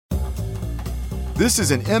This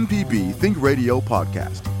is an MPB Think Radio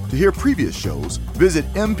podcast. To hear previous shows, visit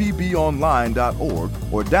mpbonline.org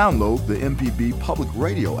or download the MPB Public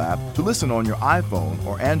Radio app to listen on your iPhone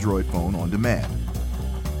or Android phone on demand.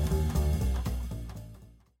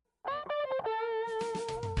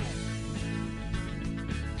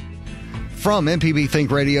 From MPB Think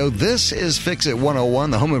Radio, this is Fix It 101,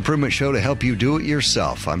 the home improvement show to help you do it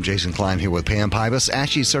yourself. I'm Jason Klein here with Pam Pybus,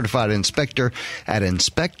 ASHI certified inspector at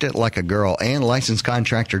Inspect It Like a Girl, and licensed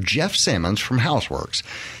contractor Jeff Sammons from Houseworks.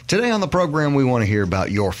 Today on the program, we want to hear about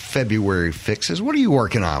your February fixes. What are you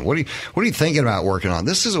working on? What are you thinking about working on?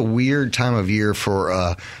 This is a weird time of year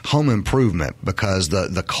for home improvement because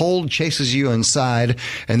the cold chases you inside,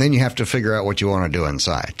 and then you have to figure out what you want to do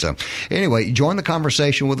inside. So anyway, join the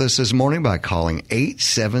conversation with us this morning by calling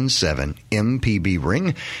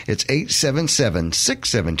 877-MPB-RING. It's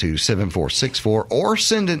 877-672-7464, or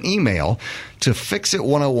send an email to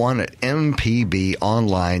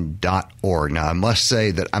fixit101@mpbonline.org. Now, I must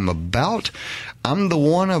say that I'm the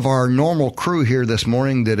one of our normal crew here this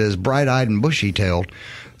morning that is bright-eyed and bushy-tailed.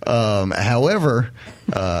 However,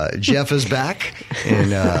 Jeff is back,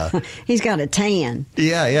 and he's got a tan.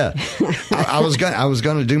 Yeah. I was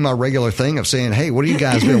going to do my regular thing of saying, "Hey, what have you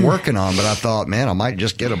guys been working on?" But I thought, man, I might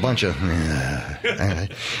just get a bunch of. I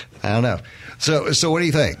don't know. So what do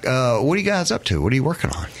you think? What are you guys up to? What are you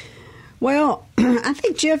working on? Well, I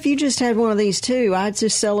think, Jeff, you just had one of these too. I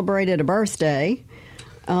just celebrated a birthday.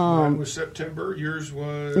 Mine was September. Yours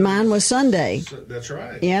was? Mine was Sunday. That's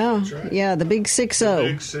right. Yeah. That's right. Yeah, the big 6-0. The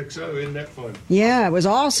big 6-0. Isn't that fun? Yeah, it was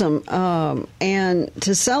awesome. And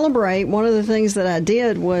to celebrate, one of the things that I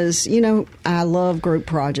did was, I love group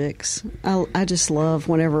projects. I just love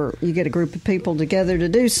whenever you get a group of people together to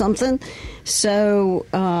do something. So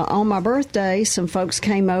on my birthday, some folks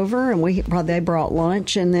came over and they brought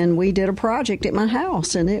lunch, and then we did a project at my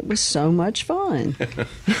house, and it was so much fun.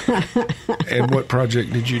 And what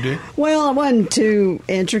project did you do? Well, it wasn't too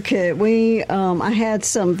intricate. I had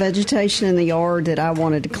some vegetation in the yard that I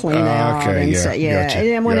wanted to clean out. Okay, and yeah, so, yeah, gotcha, I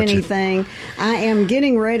didn't want gotcha. anything. I am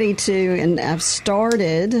getting ready to, and I've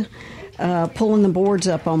started pulling the boards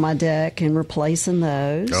up on my deck and replacing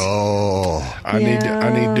those. Oh, I need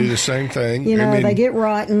to do the same thing. They get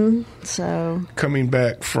rotten. So coming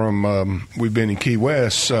back from, we've been in Key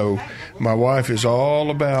West, so my wife is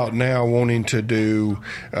all about now wanting to do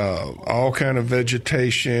all kind of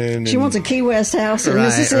vegetation. She wants a Key West house in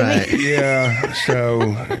Mississippi. Right. Yeah,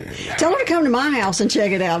 so tell her to come to my house and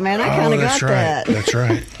check it out, man. I kind of got that. That's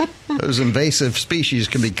right. Those invasive species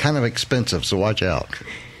can be kind of expensive, so watch out.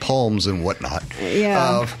 Palms and whatnot.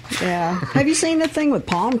 Yeah. Have you seen the thing with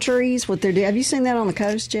palm trees? What they're doing? Have you seen that on the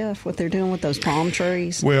coast, Jeff? What they're doing with those palm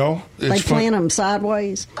trees? Well, they plant them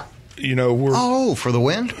sideways. We're for the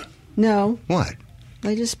wind. No. What?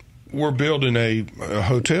 We're building a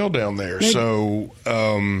hotel down there. So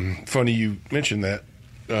funny you mentioned that.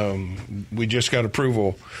 We just got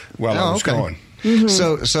approval while I was gone.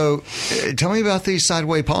 Mm-hmm. So tell me about these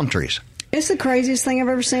sideway palm trees. It's the craziest thing I've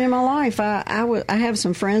ever seen in my life. I have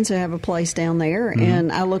some friends who have a place down there, and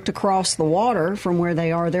I looked across the water from where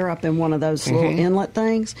they are. They're up in one of those little inlet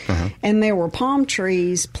things, and there were palm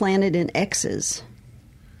trees planted in X's.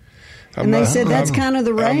 They said that's kind of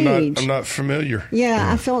the rage. I'm not familiar. Yeah,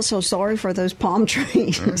 I felt so sorry for those palm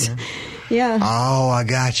trees. Yeah. Oh, I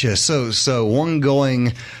gotcha. So one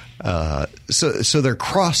going, so they're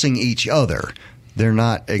crossing each other. They're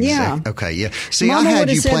not exact. Yeah. Okay, yeah. See, Mama I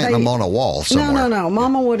had you plant them on a wall somewhere. No.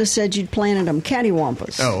 Mama would have said you'd planted them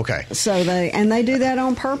cattywampus. Oh, okay. So they do that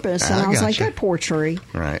on purpose, and I was like, that poor tree.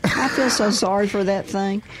 Right. I feel so sorry for that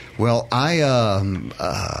thing. Well, and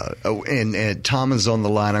Tom is on the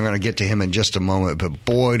line. I'm going to get to him in just a moment, but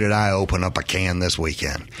boy, did I open up a can this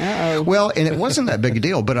weekend. Uh-oh. Well, and it wasn't that big a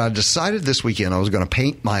deal, but I decided this weekend I was going to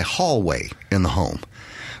paint my hallway in the home.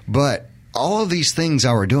 But all of these things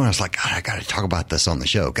I were doing, I was like, God, I got to talk about this on the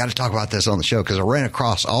show. Got to talk about this on the show because I ran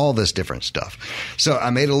across all this different stuff. So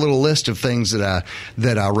I made a little list of things that I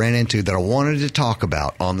ran into that I wanted to talk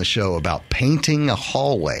about on the show about painting a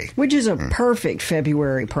hallway. Which is a perfect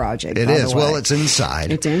February project. It is. Well, it's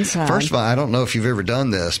inside. It's inside. First of all, I don't know if you've ever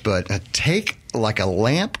done this, but take like a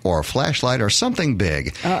lamp or a flashlight or something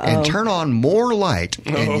big and turn on more light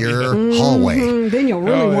in your hallway. Mm-hmm. Then you'll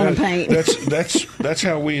really want to paint. That's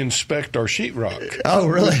how we inspect our sheetrock. Oh,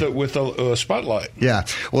 really? With a spotlight. Yeah.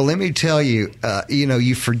 Well, let me tell you,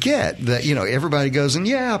 you forget that, everybody goes and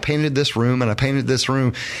I painted this room and I painted this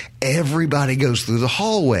room. Everybody goes through the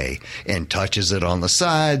hallway and touches it on the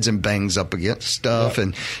sides and bangs up against stuff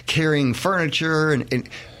and carrying furniture. And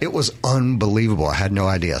it was unbelievable. I had no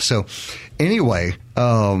idea. So anyway,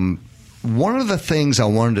 one of the things I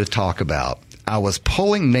wanted to talk about, I was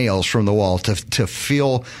pulling nails from the wall to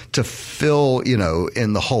fill,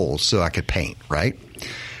 in the holes so I could paint, right?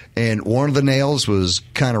 And one of the nails was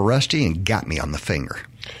kind of rusty and got me on the finger.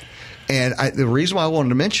 And the reason why I wanted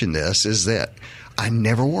to mention this is that I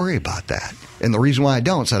never worry about that. And the reason why I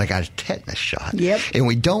don't is that I got a tetanus shot. Yep. And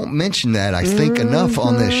we don't mention that, I think, enough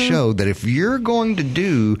on this show, that if you're going to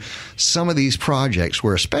do some of these projects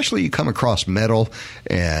where especially you come across metal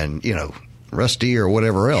and, rusty or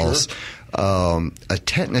whatever else, a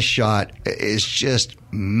tetanus shot is just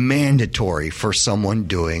mandatory for someone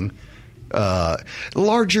doing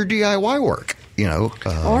larger DIY work.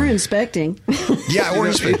 Or inspecting. Yeah, or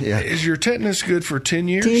inspecting. Yeah. Is your tetanus good for 10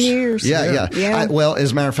 years? 10 years. Yeah. Yeah. Well,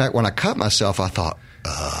 as a matter of fact, when I cut myself, I thought,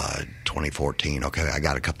 2014, okay, I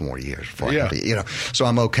got a couple more years before I can so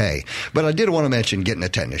I'm okay. But I did want to mention getting a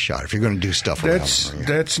tetanus shot if you're going to do stuff around.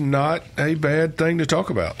 That's not a bad thing to talk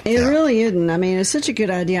about. It really isn't. I mean, it's such a good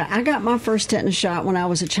idea. I got my first tetanus shot when I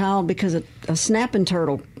was a child because a snapping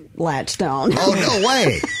turtle latched on. Oh, no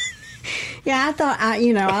way. Yeah, I thought,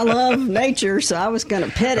 I love nature, so I was going to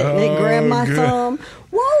pet it, and it grabbed my thumb.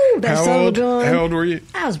 Whoa, that's so good. How old were you?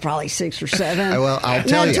 I was probably 6 or 7. Well, I'll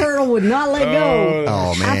tell you. That turtle would not let go.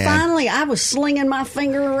 Oh, man. I was slinging my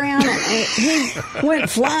finger around, and he went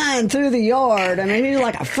flying through the yard. I mean, he was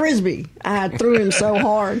like a Frisbee. I threw him so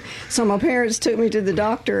hard. So my parents took me to the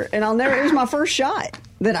doctor, and it was my first shot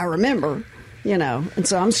that I remember. And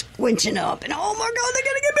so I'm squinching up, and oh my God, they're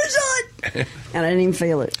going to give me a shot. And I didn't even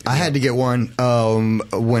feel it. I had to get one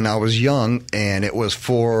when I was young, and it was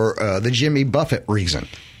for the Jimmy Buffett reason.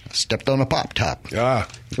 I stepped on a pop top. Ah.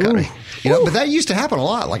 Got me. But that used to happen a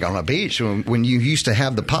lot, like on a beach when you used to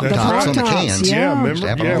have the pop tops on the cans. Yeah,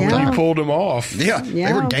 remember? When you pulled them off. Yeah,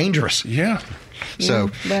 they were dangerous. Yeah. So,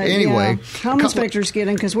 anyway. Home inspectors get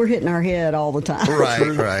them because we're hitting our head all the time.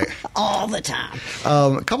 Right. All the time.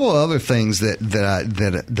 A couple of other things that I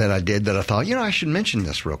did that I thought, I should mention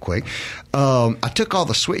this real quick. I took all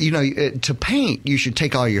the switch, to paint, you should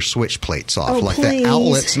take all your switch plates off, like the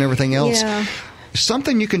outlets and everything else. Yeah.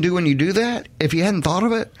 Something you can do when you do that, if you hadn't thought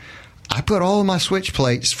of it, I put all of my switch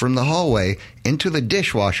plates from the hallway into the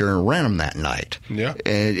dishwasher and ran them that night. Yeah.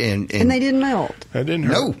 And they didn't melt. That didn't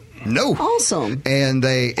hurt. No. Awesome. And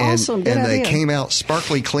they idea. Came out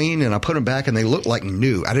sparkly clean, and I put them back, and they looked like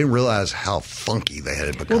new. I didn't realize how funky they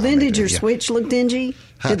had become. Well, then did your switch look dingy?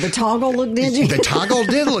 Did the toggle look dingy? The toggle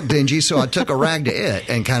did look dingy, so I took a rag to it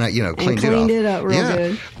and kind of, cleaned it up real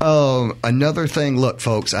good. Another thing, look,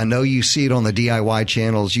 folks, I know you see it on the DIY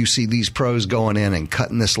channels. You see these pros going in and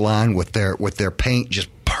cutting this line with their paint just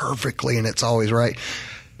perfectly, and it's always right.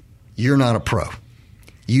 You're not a pro.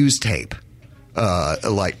 Use tape.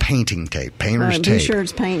 Like painting tape, painter's tape. Be sure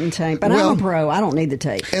it's painting tape. But I'm a pro. I don't need the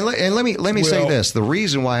tape. And let me say this. The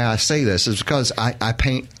reason why I say this is because I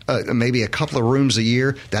paint maybe a couple of rooms a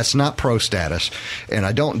year. That's not pro status, and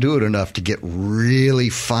I don't do it enough to get really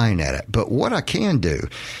fine at it. But what I can do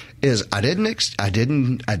is I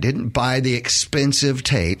didn't buy the expensive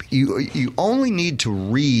tape. You only need to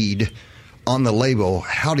read on the label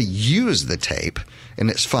how to use the tape, and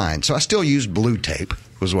it's fine. So I still use blue tape.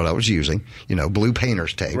 Was what I was using, blue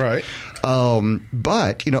painter's tape. Right.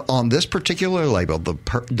 But, on this particular label,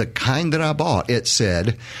 the kind that I bought, it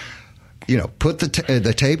said, put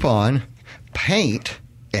the tape on, paint,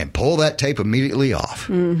 and pull that tape immediately off.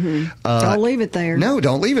 Mm-hmm. Don't leave it there. No,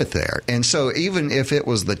 don't leave it there. And so even if it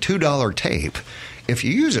was the $2 tape, if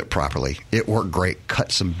you use it properly, it worked great.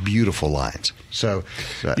 Cut some beautiful lines. So,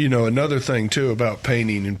 another thing, too, about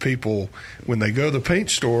painting, and people, when they go to the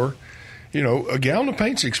paint store, a gallon of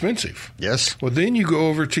paint's expensive. Yes. Well, then you go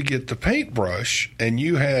over to get the paintbrush, and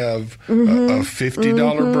you have a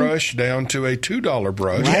 $50 brush down to a $2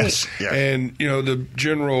 brush. Yes. Yeah. And, the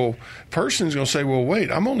general person's going to say, well,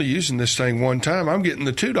 wait, I'm only using this thing one time. I'm getting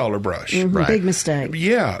the $2 brush. Mm-hmm. Right. Big mistake.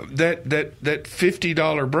 Yeah. That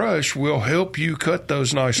 $50 brush will help you cut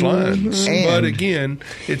those nice lines. Mm-hmm. But, again,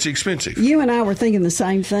 it's expensive. You and I were thinking the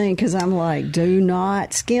same thing because I'm like, do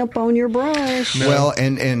not skimp on your brush. No. Well,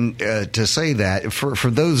 and to say that,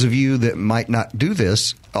 for those of you that might not do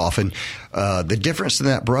this often, the difference in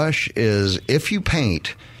that brush is if you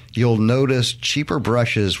paint, you'll notice cheaper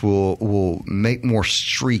brushes will make more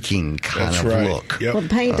streaking kind of look. Yep. Well, the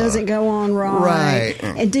paint doesn't go on right.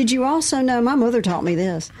 And did you also know, my mother taught me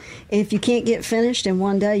this, if you can't get finished in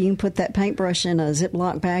one day, you can put that paintbrush in a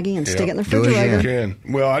Ziploc baggie and stick it in the refrigerator. You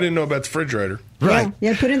can. Well, I didn't know about the refrigerator. Right.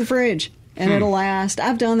 Yeah, put it in the fridge. And it'll last.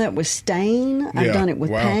 I've done that with stain. I've done it with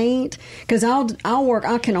paint. Because I'll work.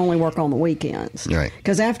 I can only work on the weekends. Right.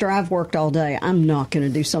 Because after I've worked all day, I'm not going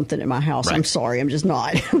to do something in my house. Right. I'm sorry. I'm just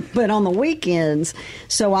not. But on the weekends,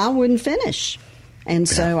 so I wouldn't finish. And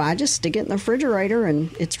so I just stick it in the refrigerator,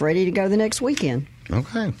 and it's ready to go the next weekend.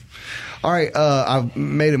 Okay. All right. I've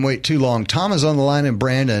made him wait too long. Tom is on the line in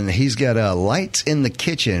Brandon. He's got lights in the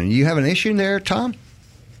kitchen. You have an issue there, Tom?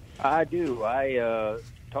 I do.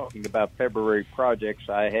 Talking about February projects,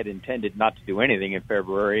 I had intended not to do anything in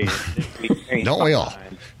February. Don't we all?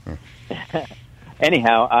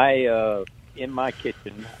 Anyhow, in my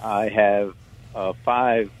kitchen, I have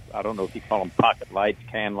 5, I don't know if you call them pocket lights,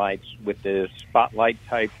 can lights, with the spotlight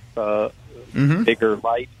type bigger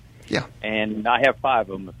light. Yeah. And I have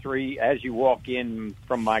 5 of them. 3, as you walk in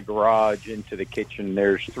from my garage into the kitchen,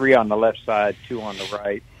 there's 3 on the left side, 2 on the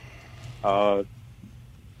right. As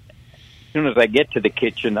soon as I get to the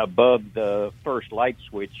kitchen, above the first light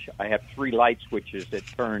switch, I have 3 light switches that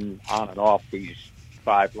turn on and off these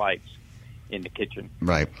 5 lights in the kitchen.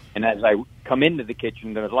 Right. And as I come into the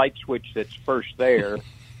kitchen, the light switch that's first there,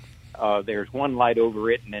 there's 1 light over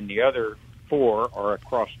it, and then the other 4 are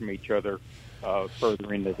across from each other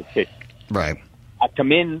further into the kitchen. Right. I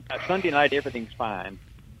come in, Sunday night, everything's fine.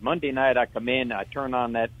 Monday night, I come in, I turn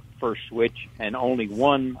on that first switch, and only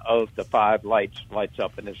 1 of the 5 lights lights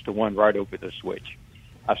up, and it's the one right over the switch.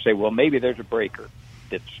 I say, well, maybe there's a breaker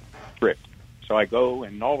that's tripped. So I go,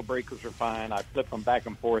 and all the breakers are fine. I flip them back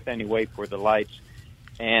and forth anyway for the lights,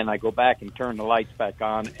 and I go back and turn the lights back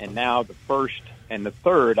on, and now the first and the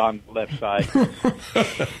third on the left side.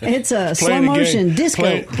 It's a slow-motion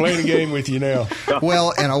disco. Playing a game with you now.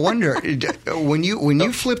 Well, and I wonder, when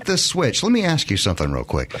you flip this switch, let me ask you something real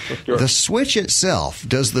quick. Sure. The switch itself,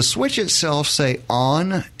 does the switch itself say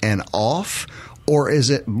on and off, or is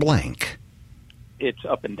it blank? It's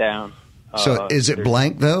up and down. So is it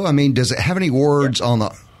blank, though? I mean, does it have any words on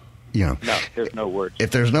the, No, there's no words.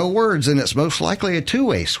 If there's no words, then it's most likely a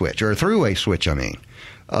two-way switch, or a three-way switch, I mean.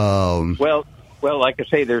 Well, like I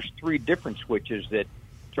say, there's 3 different switches that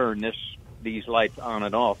turn these lights on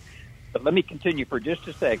and off. But let me continue for just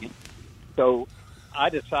a second. So I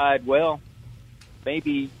decide, well,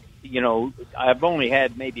 maybe, I've only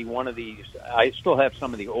had maybe one of these. I still have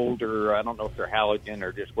some of the older, I don't know if they're halogen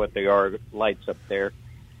or just what they are, lights up there.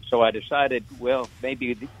 So I decided, well,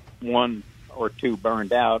 maybe 1 or 2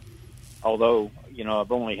 burned out, although,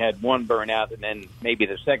 I've only had 1 burn out, and then maybe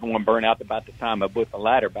the second one burned out about the time I put the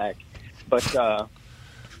ladder back. But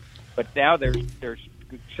now there's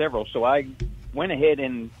several. So I went ahead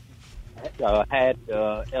and had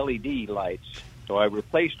LED lights. So I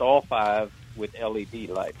replaced all 5 with LED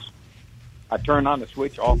lights. I turned on the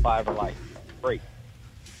switch, all 5 are lights. Great.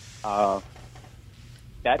 That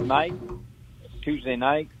night, Tuesday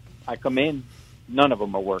night, I come in, none of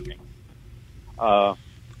them are working.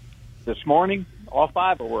 This morning, all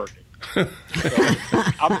 5 are working. So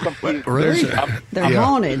I'm confused. Really? They're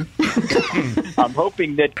haunted. I'm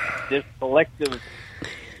hoping that this collective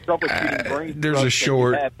troubleshooting brain there's a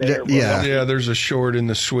short. There's a short in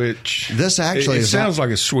the switch. This actually it sounds like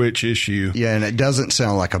a switch issue. Yeah, and it doesn't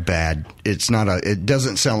sound like a bad. It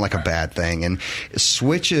doesn't sound like a bad thing. And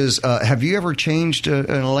switches. Have you ever changed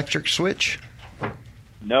an electric switch?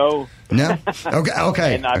 No. No.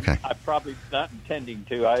 Okay. And I'm probably not intending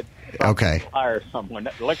to. I'd hire someone.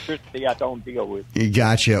 Electricity, I don't deal with. You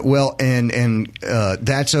gotcha. Well, and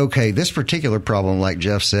that's okay. This particular problem, like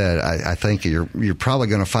Jeff said, I think you're probably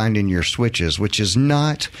going to find in your switches, which is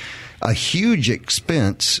not a huge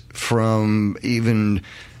expense from even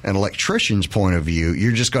an electrician's point of view.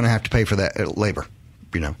 You're just going to have to pay for that labor,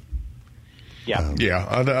 Yeah.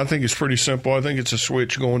 I think it's pretty simple. I think it's a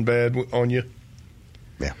switch going bad on you.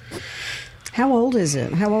 Yeah. How old is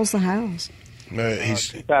it? How old's the house? He's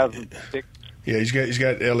 2006. Yeah, he's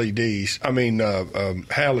got LEDs. I mean, halogens.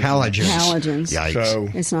 Halogens. Yikes. So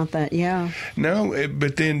it's not that. Yeah. No,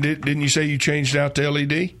 but then didn't you say you changed out to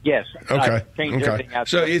LED? Yes. Okay. I changed everything out.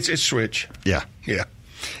 So it's switch. Yeah. Yeah.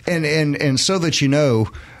 And so that you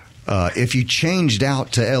know, if you changed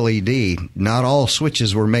out to LED, not all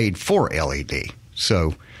switches were made for LED.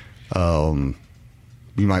 So.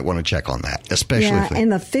 You might want to check on that, especially. Yeah,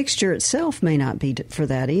 and the fixture itself may not be for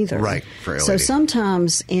that either. Right, for LED. So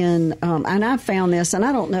sometimes and I've found this, and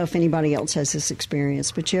I don't know if anybody else has this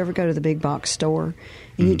experience, but you ever go to the big box store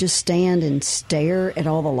and you just stand and stare at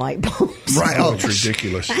all the light bulbs? Right. Oh, it's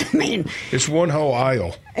ridiculous. I mean, it's one whole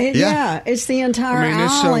aisle. Yeah, it's the entire aisle.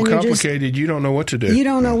 It's so complicated, you don't know what to do. You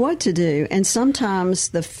don't know what to do. And sometimes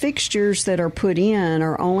the fixtures that are put in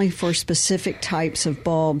are only for specific types of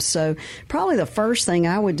bulbs. So probably the first thing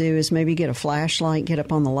I would do is maybe get a flashlight, get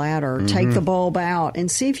up on the ladder, take the bulb out,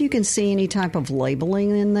 and see if you can see any type of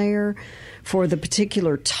labeling in there for the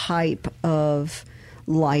particular type of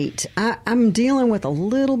light. I'm dealing with a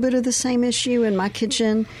little bit of the same issue in my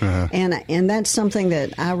kitchen, and that's something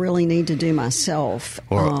that I really need to do myself.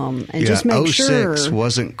 Just make sure. 06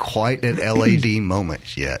 wasn't quite at LED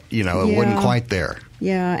moment yet. It wasn't quite there.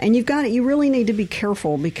 Yeah, and you really need to be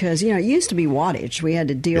careful because, it used to be wattage. We had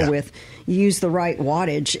to deal with use the right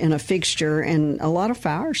wattage in a fixture, and a lot of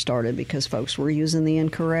fires started because folks were using the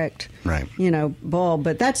incorrect bulb.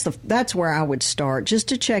 But that's where I would start, just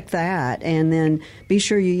to check that, and then be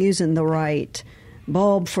sure you're using the right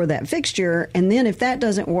bulb for that fixture. And then if that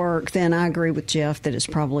doesn't work, then I agree with Jeff that it's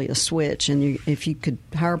probably a switch, and if you could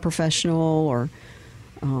hire a professional or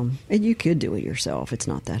and you could do it yourself. It's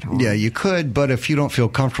not that hard. Yeah, you could, but if you don't feel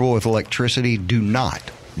comfortable with electricity, do not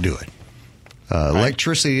do it.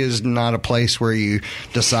 Electricity is not a place where you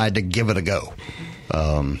decide to give it a go.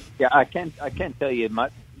 I can tell you,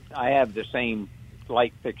 I have the same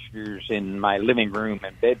light fixtures in my living room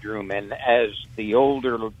and bedroom, and as the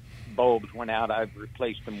older bulbs went out, I've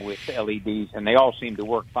replaced them with LEDs, and they all seem to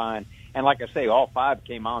work fine. And like I say, all 5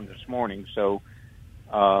 came on this morning, so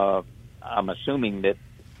I'm assuming that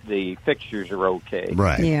the fixtures are okay.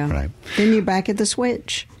 Right. Yeah. Right. Then you're back at the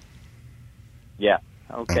switch. Yeah.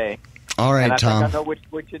 Okay. All right, and I Tom. think I know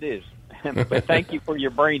which it is. But thank you for your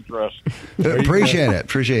brain thrust. Appreciate it.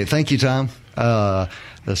 Thank you, Tom.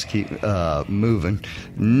 Let's keep moving.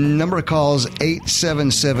 Number of calls,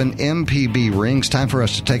 877 rings. Time for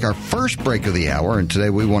us to take our first break of the hour, and today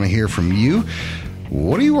we want to hear from you.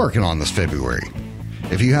 What are you working on this February?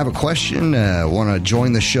 If you have a question, want to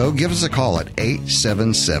join the show, give us a call at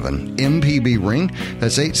 877-MPB-RING.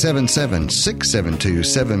 That's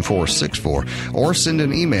 877-672-7464. Or send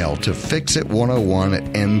an email to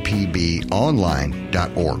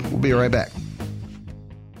fixit101@mpbonline.org. We'll be right back.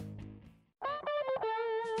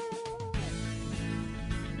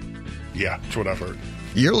 Yeah, that's what I've heard.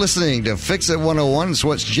 You're listening to Fix It 101. It's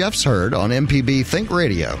what Jeff's heard on MPB Think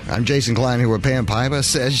Radio. I'm Jason Klein here with Pam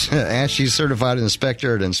Pybus, ASHI certified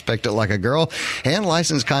inspector at Inspect It Like a Girl, and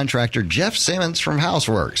licensed contractor Jeff Simmons from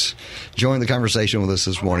Houseworks. Join the conversation with us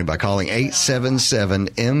this morning by calling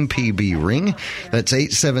 877-MPB-RING. That's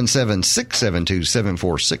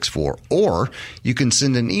 877-672-7464. Or you can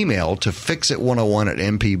send an email to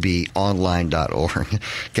fixit101@mpbonline.org.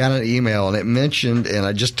 Got an email, and it mentioned, and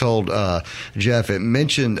I just told Jeff, it mentioned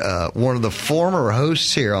one of the former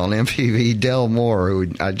hosts here on MPB, Del Moore, who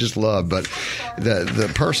I just love, but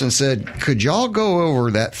the person said, could y'all go over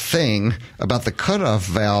that thing about the cutoff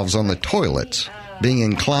valves on the toilets being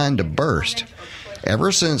inclined to burst?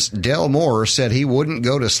 Ever since Del Moore said he wouldn't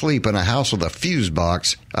go to sleep in a house with a fuse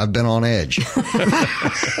box, I've been on edge.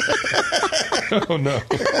 Oh, no.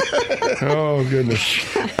 Oh, goodness.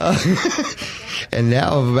 And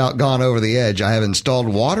now I've about gone over the edge. I have installed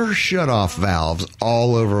water shutoff valves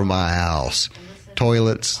all over my house.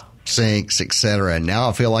 Toilets, sinks, etc. And now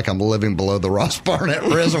I feel like I'm living below the Ross Barnett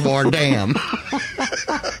Reservoir Dam.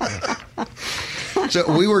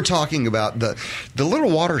 So we were talking about the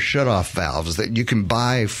little water shutoff valves that you can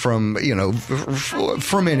buy from,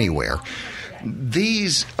 from anywhere.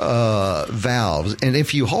 These valves, and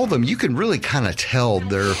if you hold them, you can really kind of tell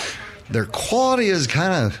their quality is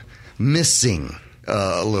kind of missing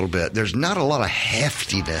a little bit. There's not a lot of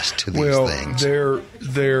heftiness to these things.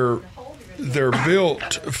 They're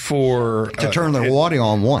built for to turn their water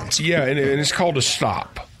on once. Yeah, and it's called a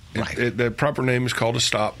stop. Right. The proper name is called a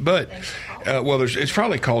stop, but it's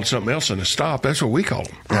probably called something else than a stop. That's what we call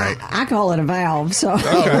them. Right. I call it a valve. So.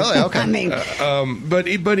 Oh, really? Okay. I mean,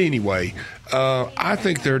 but anyway, I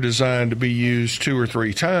think they're designed to be used 2 or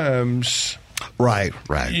 3 times. Right.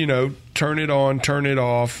 Turn it on, turn it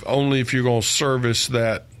off, only if you're going to service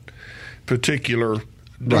that particular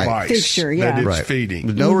device fixture, that it's feeding.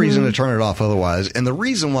 There's no reason to turn it off otherwise. And the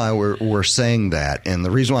reason why we're saying that, and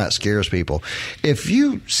the reason why it scares people, if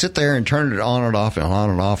you sit there and turn it on and off and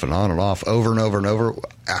on and off and on and off over and over and over,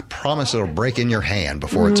 I promise it'll break in your hand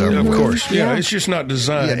before it's over. Of with. course. Yeah, it's just not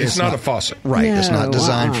designed. Yeah, it's not a faucet. Right. No, it's not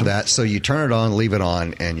designed for that. So you turn it on, leave it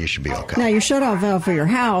on, and you should be okay. Now, your shutoff valve for your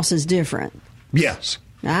house is different. Yes.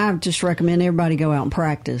 I just recommend everybody go out and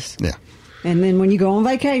practice. Yeah. And then when you go on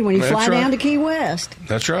vacation, when you fly down to Key West,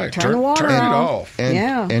 that's right. Turn the water it off.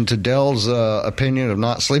 And to Dell's opinion of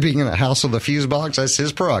not sleeping in a house with a fuse box, that's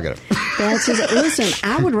his prerogative. Listen,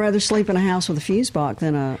 I would rather sleep in a house with a fuse box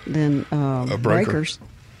than a breakers.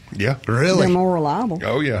 Yeah, really. They're more reliable.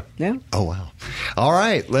 Oh yeah. Yeah. Oh wow. All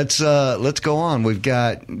right, let's go on. We've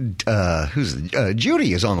got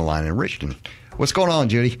Judy is on the line in Richmond. What's going on,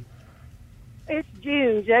 Judy? It's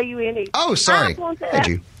June, June. Oh, sorry. Hey,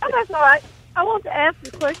 June. Oh, that's all right. I want to ask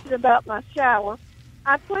a question about my shower.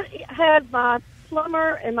 I had my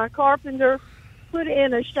plumber and my carpenter put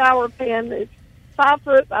in a shower pan that's 5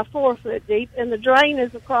 foot by 4 foot deep, and the drain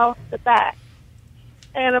is across the back.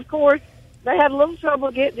 And, of course, they had a little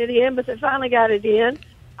trouble getting it in, but they finally got it in.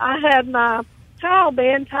 I had my towel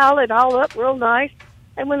band towel it all up real nice,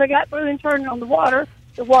 and when they got through and turned on the water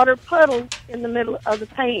puddled in the middle of the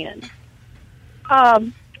pan.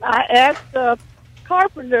 I asked the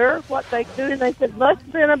carpenter what they do, and they said, must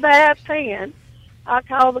have been a bad pan. I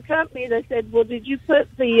called the company. They said, well, did you put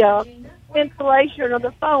the insulation or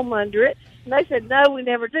the foam under it? And they said, no, we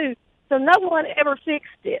never do. So no one ever fixed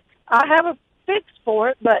it. I have a fix for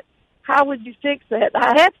it, but how would you fix that?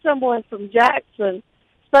 I had someone from Jackson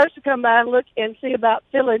supposed to come by and look and see about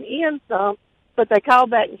filling in some, but they called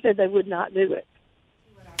back and said they would not do it.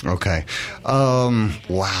 Okay.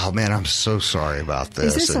 Wow, man, I'm so sorry about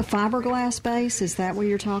this. Is this a fiberglass base? Is that what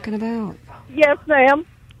you're talking about? Yes, ma'am.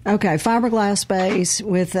 Okay, fiberglass base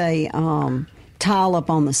with a tile up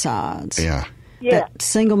on the sides. Yeah. Yeah. That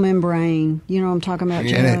single membrane. You know what I'm talking about,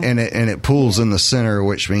 Joe? And it pools in the center,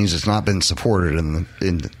 which means it's not been supported in the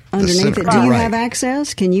underneath center. it. Do you Right. have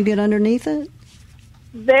access? Can you get underneath it?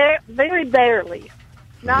 Very barely.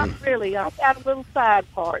 Not really. I've got a little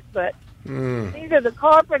side part, but neither the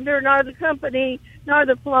carpenter nor the company nor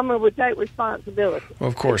the plumber would take responsibility.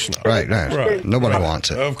 Of course not. Right. Nobody Right.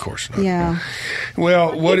 wants it. Of course not. Yeah.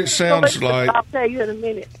 Well, what it sounds like, I'll tell you in a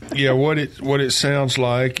minute. yeah, what it sounds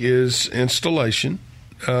like is installation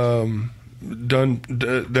done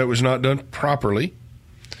that was not done properly.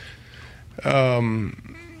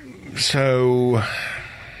 So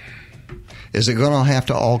Is it going to have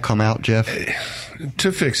to all come out, Jeff?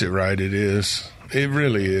 to fix it right, it is. It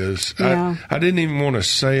really is. Yeah. I didn't even want to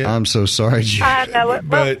say it. I'm so sorry, Jeff. I know it,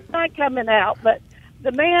 But- it's not coming out. But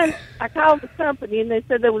the man, I called the company, and they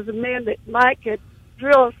said there was a man that might could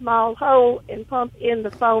drill a small hole and pump in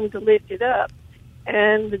the foam to lift it up.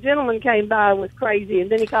 And the gentleman came by and was crazy, and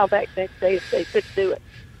then he called back the next day and said he couldn't do it.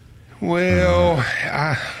 Well,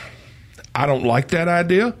 I don't like that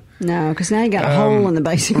idea. No, because now you got a hole in the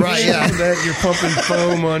base of your right, shower. yeah. That you're pumping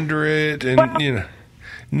foam under it, and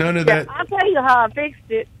none of that. I'll tell you how I fixed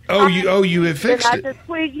it. You have fixed I it. just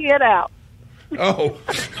squeegee it out. Oh,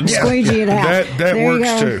 Squeegee it out. That There you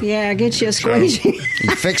works go. too. Yeah, get you a squeegee.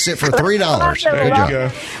 You fixed it for $3. There Good you job.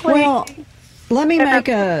 go. Well, let me make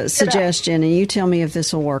a suggestion, and you tell me if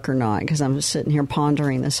this will work or not, because I'm just sitting here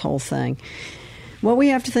pondering this whole thing. What we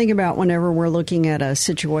have to think about whenever we're looking at a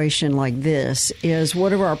situation like this is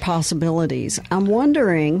what are our possibilities? I'm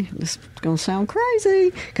wondering, this is going to sound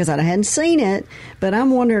crazy because I hadn't seen it, but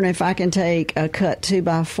I'm wondering if I can take a cut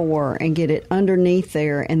 2x4 and get it underneath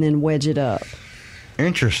there and then wedge it up.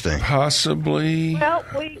 Interesting. Possibly. Well,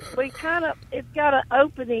 we kind of, it's got an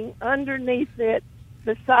opening underneath it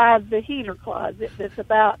beside the heater closet that's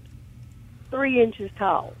about 3 inches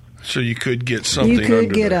tall. So you could get something. You could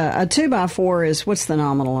under get there. a 2x4 is, what's the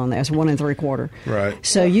nominal on that? It's 1 3/4. Right.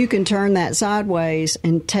 So you can turn that sideways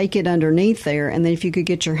and take it underneath there, and then if you could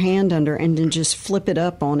get your hand under and then just flip it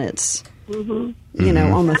up on its, on the 3-inch,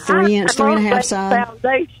 I'm on a 3.5 raised side.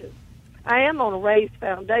 foundation. I am on a raised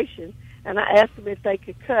foundation, and I asked them if they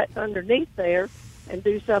could cut underneath there and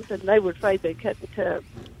do something. They were afraid they'd cut the tub,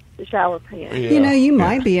 the shower pan. Yeah. You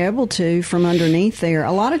might be able to from underneath there.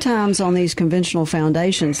 A lot of times on these conventional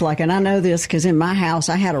foundations, and I know this because in my house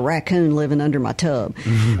I had a raccoon living under my tub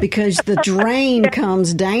because the drain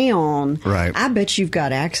comes down. Right. I bet you've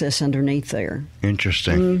got access underneath there.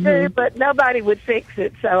 Interesting. But nobody would fix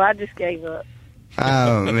it, so I just gave up.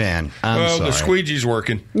 Oh, man. I'm Well, sorry. the squeegee's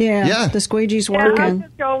working. Yeah. The squeegee's Yeah, I'm working.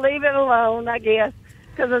 just going to leave it alone, I guess,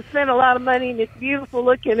 because I spent a lot of money and it's beautiful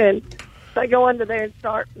looking, and they go under there and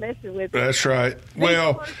start messing with it. That's right.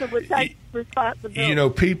 Well, Each person would take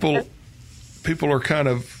responsibility. people are kind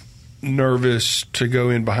of nervous to go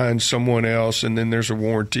in behind someone else, and then there's a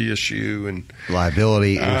warranty issue, and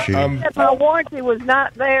Liability issue. Except my warranty was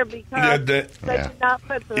not there because Yeah, they did not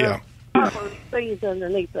put the proper things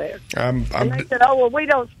underneath there. And they said, oh, well, we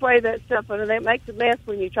don't spray that stuff under there. It makes a mess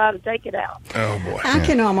when you try to take it out. Oh, boy. I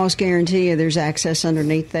can almost guarantee you there's access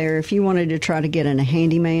underneath there. If you wanted to try to get in a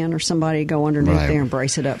handyman or somebody to go underneath Right. there and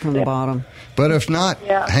brace it up from the bottom. But if not,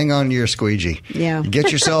 hang on to your squeegee. Yeah.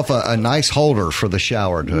 Get yourself a nice holder for the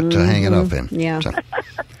shower to hang it up in. Yeah. So,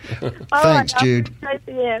 All thanks, right, I Jude. appreciate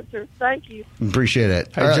the answer. Thank you. Appreciate it.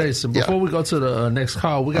 Hey, All right. Jason, before we go to the next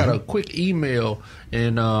call, we got a quick email,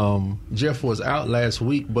 and Jeff was out last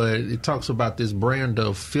week, but it talks about this brand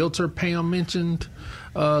of filter Pam mentioned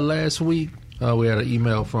last week. We had an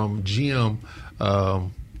email from Jim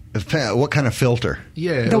What kind of filter?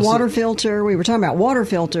 Yeah, The water filter. We were talking about water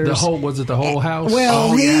filters. Was it the whole house?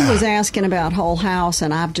 Well, he was asking about whole house,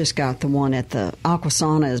 and I've just got the one at the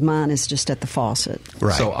Aquasana. Mine is just at the faucet.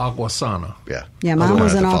 Right. So Aquasana. Yeah. Yeah, mine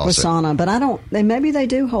was an at the faucet. Aquasana, but I don't. Maybe they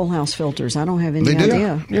do whole house filters. I don't have any They do.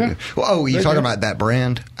 idea. Yeah. Well, you talking about that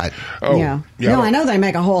brand? Yeah. No, I know they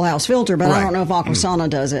make a whole house filter, but I Right. don't know if Aquasana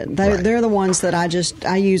does it. They're the ones that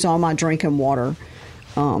I use all my drinking water.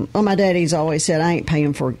 My daddy's always said I ain't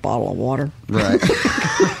paying for a bottle of water. Right.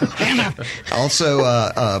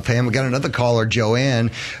 Also, Pam, we got another caller,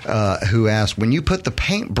 Joanne, who asked, when you put the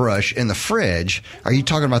paintbrush in the fridge, are you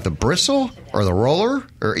talking about the bristle or the roller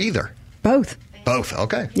or either? Both. Both.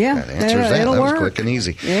 Okay. Yeah. That answers that. It'll That was work. quick and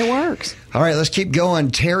easy. It works. All right, let's keep going.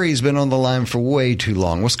 Terry's been on the line for way too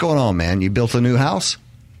long. What's going on, man? You built a new house?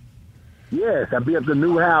 Yes, I built a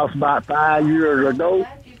new house about 5 years ago,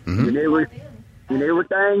 and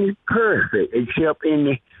everything is perfect except in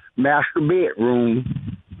the master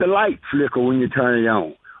bedroom. The light flicker when you turn it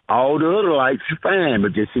on. All the other lights are fine,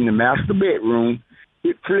 but just in the master bedroom,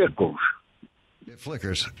 it flickers.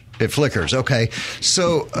 It flickers. Okay.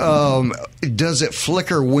 So, does it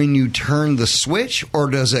flicker when you turn the switch, or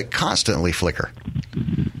does it constantly flicker?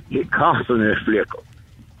 It constantly flickers.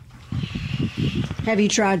 Have you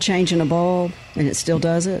tried changing a bulb and it still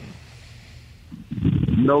does it?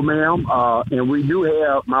 No, ma'am. And we do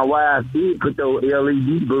have, my wife did put those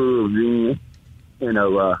LED bulbs in,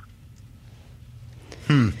 I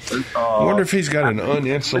wonder if he's got an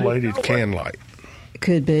uninsulated can light.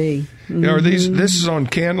 Could be. Are this is on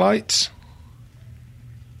can lights?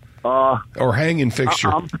 Or hanging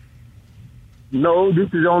fixture? No, this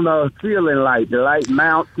is on the ceiling light. The light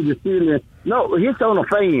mounts to the ceiling. No, it's on a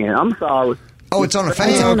fan. I'm sorry. Oh, it's on a fan.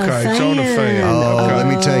 It's on a It's on a fan. Oh, Okay. let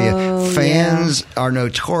me tell you, fans are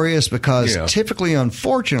notorious because Yeah. typically,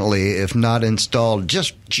 unfortunately, if not installed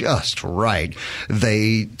just right,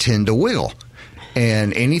 they tend to wiggle.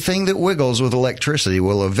 And anything that wiggles with electricity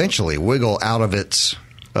will eventually wiggle out of its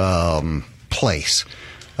place.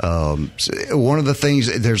 So one of the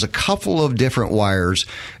things, there's a couple of different wires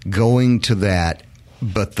going to that,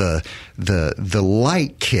 but the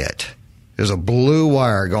light kit, there's a blue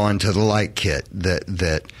wire going to the light kit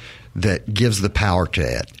that gives the power to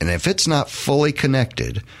it. And if it's not fully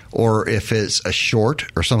connected, or if it's a short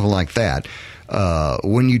or something like that,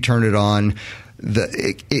 when you turn it on,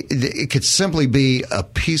 it could simply be a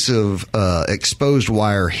piece of exposed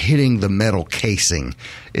wire hitting the metal casing.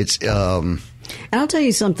 It's And I'll tell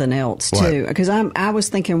you something else too, What? because I was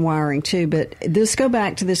thinking wiring too. But let's go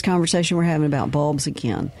back to this conversation we're having about bulbs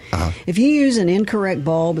again. If you use an incorrect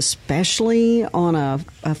bulb, especially on a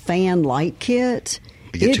fan light kit,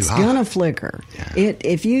 You get it's too hot. gonna flicker.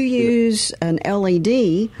 If you use an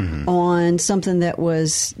LED on something that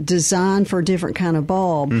was designed for a different kind of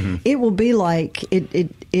bulb, it will be like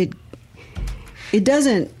it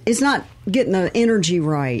doesn't. It's not getting the energy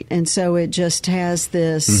right, and so it just has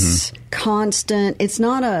this constant. It's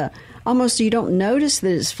not almost you don't notice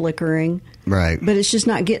that it's flickering, right. but it's just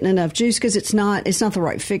not getting enough juice because it's not the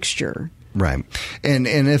right fixture. Right, and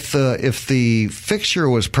if the fixture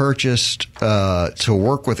was purchased to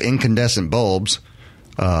work with incandescent bulbs,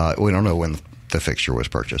 we don't know when the fixture was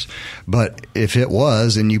purchased, but if it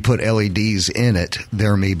was and you put LEDs in it,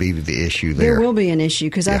 there may be the issue there. There will be an issue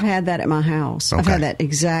because I've had that at my house. I've Okay. had that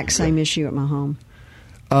exact same issue at my home.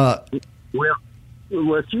 Well,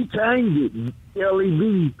 she changed it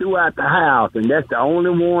LED throughout the house, and that's the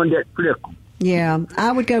only one that flickers. Yeah,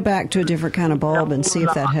 I would go back to a different kind of bulb and see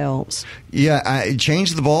if that helps. Yeah, I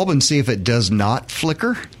change the bulb and see if it does not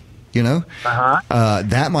flicker. You know,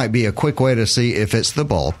 that might be a quick way to see if it's the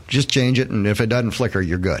bulb. Just change it, and if it doesn't flicker,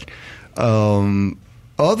 you're good.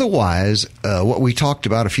 Otherwise, what we talked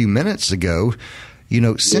about a few minutes ago,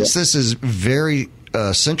 since this is very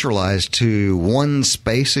centralized to one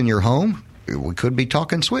space in your home, we could be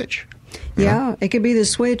talking switch. Yeah, it could be the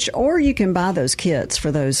switch, or you can buy those kits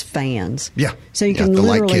for those fans. Yeah. So you Yeah, can the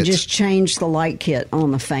light literally kits. just change the light kit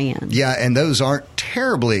on the fan. Yeah, and those aren't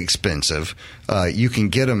terribly expensive. You can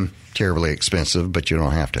get them terribly expensive, but you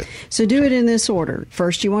don't have to. So do it in this order.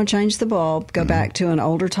 First, you want to change the bulb, go back to an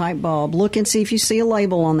older type bulb, look and see if you see a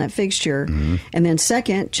label on that fixture. And then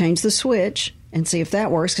second, change the switch and see if that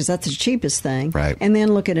works because that's the cheapest thing. Right. And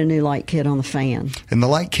then look at a new light kit on the fan. And the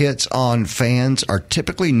light kits on fans are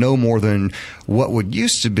typically no more than what would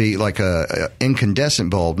used to be like a incandescent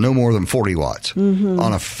bulb, no more than 40 watts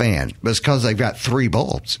on a fan. But it's because they've got 3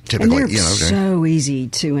 bulbs And typically. they're so easy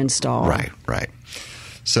to install. Right.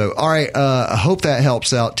 So, all right. I hope that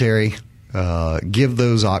helps out, Terry. Give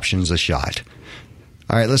those options a shot.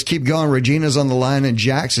 All right, let's keep going. Regina's on the line in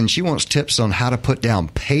Jackson. She wants tips on how to put down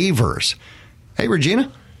pavers. Hey,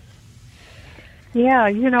 Regina. Yeah,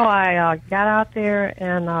 I got out there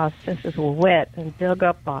and since it was wet and dug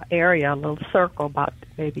up an area, a little circle about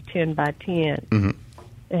maybe 10 by 10. Mm-hmm.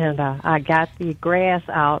 And I got the grass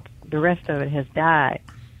out. The rest of it has died.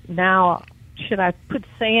 Now, should I put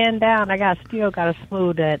sand down? Still got to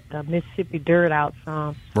smooth that Mississippi dirt out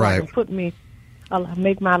some. So right. I can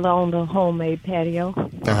make my little homemade patio.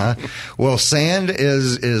 Uh-huh. Well, sand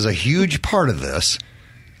is a huge part of this,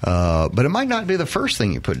 but it might not be the first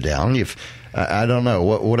thing you put down. I don't know.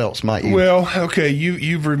 What else might you? Well, okay,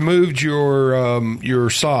 you've removed your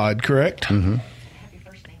sod, correct? Mm-hmm.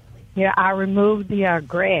 Yeah, I removed the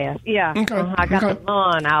grass. Yeah, okay. I got the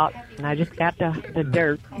lawn out, and I just got the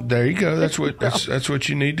dirt. There you go. That's what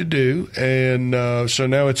you need to do. And so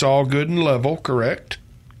now it's all good and level, correct?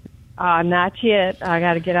 Not yet. I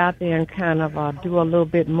got to get out there and kind of do a little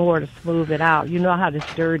bit more to smooth it out. You know how this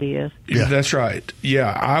dirt is. Yeah, that's right. Yeah,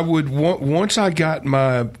 I would once I got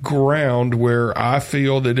my ground where I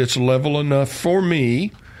feel that it's level enough for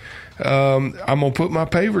me, I'm going to put my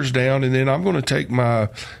pavers down, and then I'm going to take my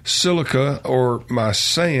silica or my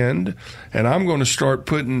sand, and I'm going to start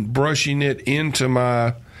brushing it into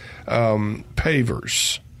my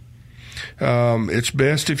pavers. It's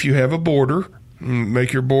best if you have a border.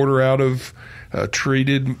 Make your border out of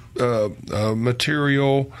treated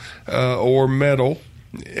material or metal,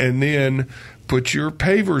 and then put your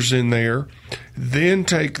pavers in there. Then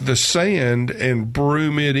take the sand and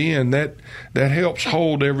broom it in. That helps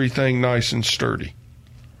hold everything nice and sturdy.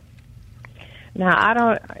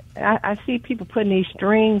 Now, I see people putting these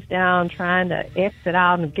strings down, trying to X it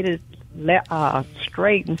out and get it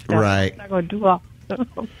straight and stuff. Right. I'm not going to do all.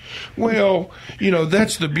 Well,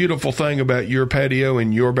 that's the beautiful thing about your patio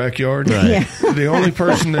in your backyard. Right. Yeah. The only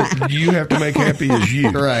person that you have to make happy is you.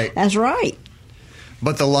 Right. That's right.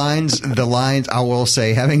 But the lines, I will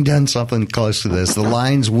say, having done something close to this, the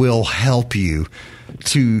lines will help you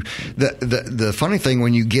to the funny thing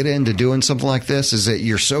when you get into doing something like this is that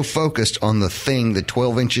you're so focused on the thing, the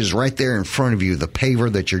 12 inches right there in front of you, the paver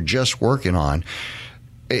that you're just working on.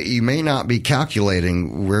 You may not be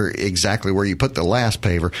calculating exactly where you put the last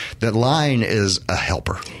paver. That line is a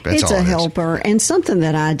helper. It's a helper. And something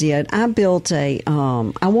that I did, I built I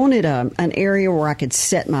wanted an area where I could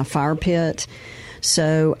set my fire pit.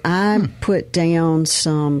 So I put down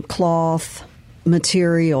some cloth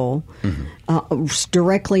material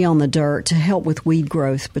directly on the dirt to help with weed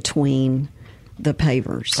growth between the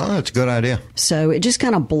pavers. Oh, that's a good idea. So it just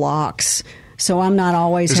kind of blocks. So I'm not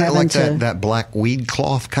always having to... that black weed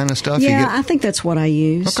cloth kind of stuff? Yeah, I think that's what I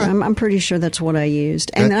used. Okay. I'm pretty sure that's what I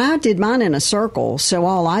used. And then I did mine in a circle. So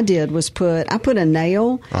all I did was put a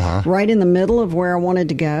nail right in the middle of where I wanted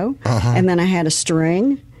to go. And then I had a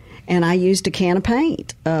string. And I used a can of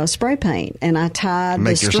paint, spray paint. And I tied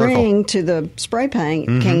the string to the spray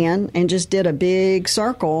paint can and just did a big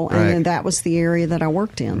circle. And then that was the area that I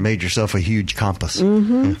worked in. Made yourself a huge compass.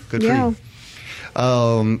 Mm-hmm. Yeah, good for you.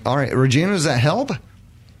 All right, Regina, does that help?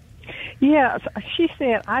 Yeah, she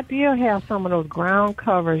said I do have some of those ground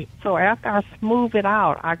covers. So after I smooth it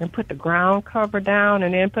out, I can put the ground cover down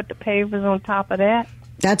and then put the pavers on top of that.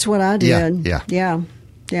 That's what I did.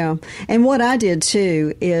 Yeah. And what I did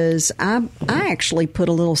too is I actually put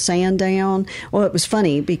a little sand down. Well, it was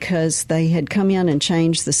funny because they had come in and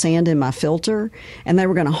changed the sand in my filter, and they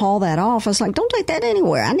were going to haul that off. I was like, don't take that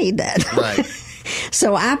anywhere. I need that. Right.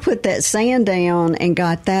 So I put that sand down and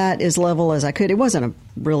got that as level as I could. It wasn't a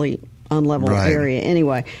really unlevel area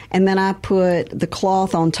anyway. And then I put the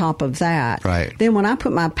cloth on top of that. Right. Then when I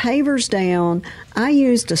put my pavers down, I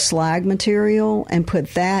used a slag material and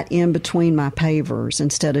put that in between my pavers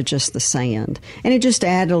instead of just the sand. And it just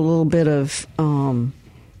added a little bit of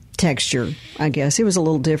texture, I guess. It was a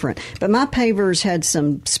little different. But my pavers had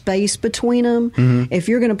some space between them. Mm-hmm. If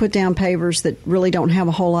you're going to put down pavers that really don't have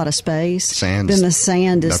a whole lot of space, then the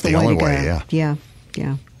sand is the way to go.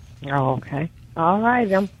 Yeah. Oh, okay. All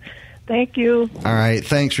right. Thank you. All right.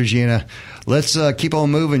 Thanks, Regina. Let's keep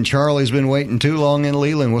on moving. Charlie's been waiting too long in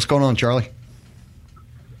Leland. What's going on, Charlie?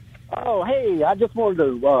 Oh, hey, I just wanted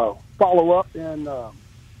to follow up in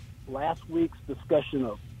last week's discussion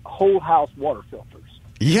of whole house water filters.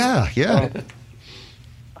 Yeah.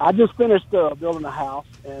 I just finished building a house,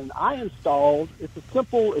 and I installed,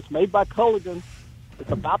 it's made by Culligan.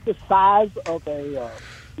 It's about the size of a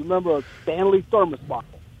Stanley thermos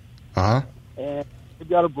bottle. Uh-huh. And they've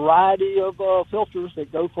got a variety of filters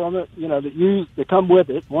that go from it, that come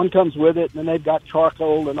with it. One comes with it, and then they've got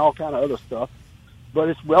charcoal and all kind of other stuff. But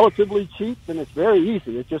it's relatively cheap, and it's very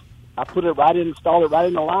easy. It's just, I install it right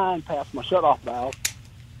in the line past my shutoff valve,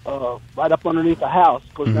 right up underneath the house,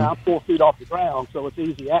 because now I'm 4 feet off the ground, so it's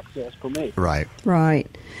easy access for me. Right. Right.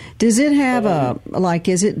 Does it have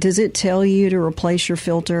does it tell you to replace your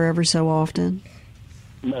filter every so often?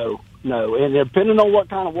 No. And depending on what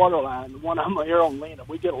kind of water line, the one I'm here on Lena,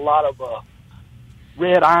 we get a lot of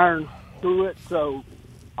red iron through it, so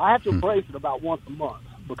I have to replace it about once a month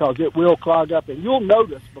because it will clog up, and you'll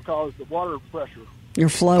notice because the water pressure. Your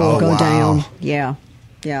flow will go down. Yeah.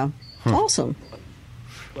 Awesome.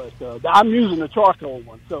 But I'm using the charcoal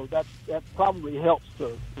one, so that probably helps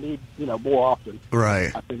to lead more often.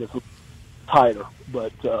 Right. I think it's tighter,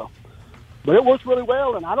 but it works really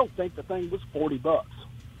well, and I don't think the thing was $40.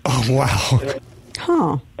 Oh wow!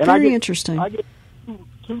 Huh? And Very interesting. I get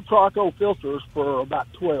two charcoal filters for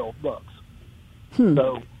about $12.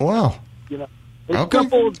 So wow, it's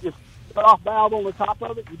simple. Just cut off valve on the top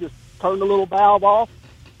of it. You just turn the little valve off,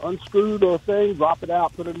 unscrew the thing, drop it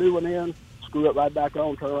out, put a new one in, screw it right back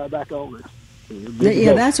on, turn it right back on.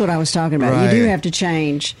 Yeah, that's what I was talking about. Right. You do have to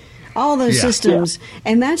change all those systems,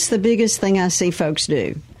 and that's the biggest thing I see folks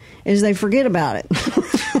do is they forget about it.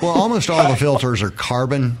 Well, almost all the filters are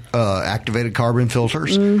carbon, activated carbon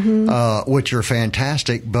filters, which are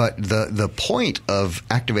fantastic. But the point of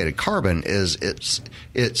activated carbon is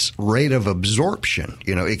its rate of absorption.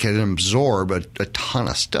 It can absorb a ton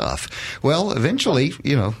of stuff. Well, eventually,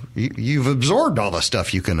 you've absorbed all the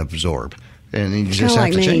stuff you can absorb, and you just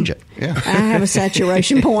have to change it. Yeah. I have a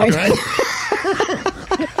saturation point. Right?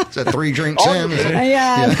 Is that 3 drinks in?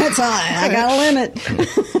 Yeah, that's all. I got a limit.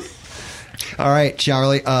 All right,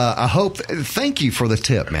 Charlie. Thank you for the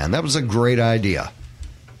tip, man. That was a great idea.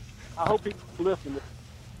 I hope people listen.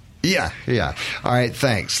 Yeah. All right,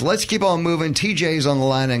 thanks. Let's keep on moving. TJ's on the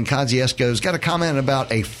line, and Kosciuszko's got a comment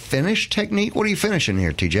about a finish technique. What are you finishing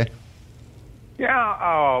here, TJ?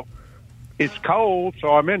 Yeah, it's cold, so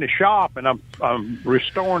I'm in the shop, and I'm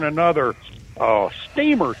restoring another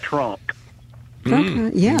steamer trunk.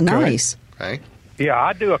 Yeah, nice. Okay. Yeah,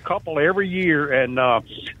 I do a couple every year, and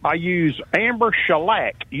I use amber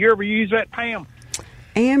shellac. You ever use that, Pam?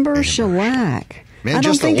 Amber shellac. Man, I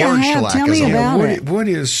don't think I have. Shellac. Tell me about it. What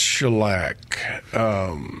is shellac?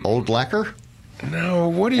 Old lacquer? No,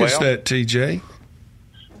 what is that, TJ?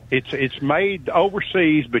 It's made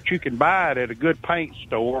overseas, but you can buy it at a good paint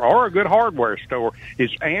store or a good hardware store.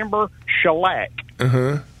 It's amber shellac.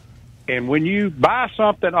 And when you buy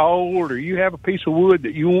something old or you have a piece of wood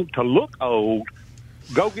that you want to look old,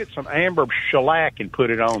 go get some amber shellac and put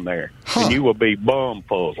it on there, and you will be bum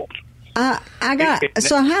puzzled.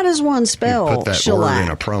 So how does one spell put that shellac? Word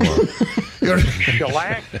in a promo.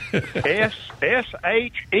 Shellac, SHELLAC.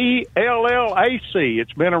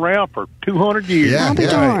 It's been around for 200 years. I'll be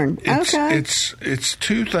darned. Okay. It's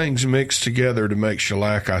two things mixed together to make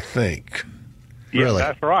shellac, I think. Yeah, really?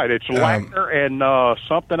 That's right. It's lacquer and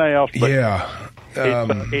something else. But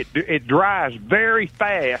it dries very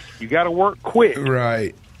fast. You got to work quick.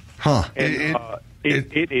 Right. Huh. And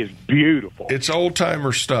it is beautiful. It's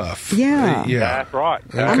old-timer stuff. Yeah. That's right.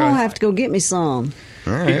 Okay. I'm going to have to go get me some.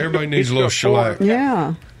 All right. Everybody needs a little shellac.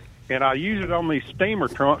 Yeah. And I use it on these steamer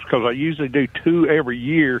trunks because I usually do 2 every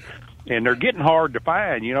year, and they're getting hard to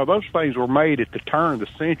find. Those things were made at the turn of the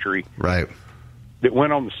century. Right. That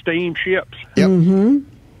went on the steamships. Yep. And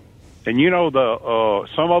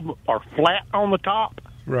some of them are flat on the top.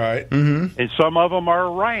 Right. And some of them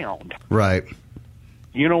are round. Right.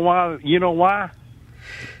 You know why?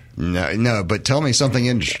 No, but tell me something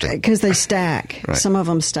interesting. Because they stack. Right. Some of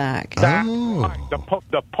them stack.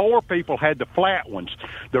 The poor people had the flat ones.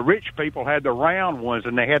 The rich people had the round ones,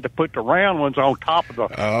 and they had to put the round ones on top of the...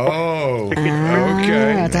 Oh,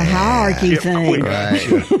 okay. It's a hierarchy thing. Right.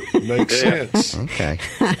 Makes sense. Okay.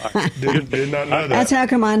 Did not know that. That's how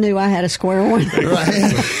come I knew I had a square one.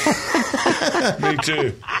 Right. Me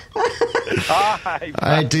too. All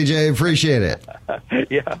right, TJ, appreciate it.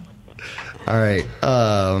 Yeah. All right.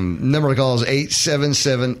 Number to call is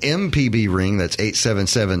 877-MPB-RING. That's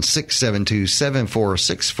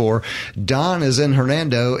 877-672-7464. Don is in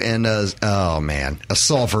Hernando, and, a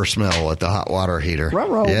sulfur smell at the hot water heater.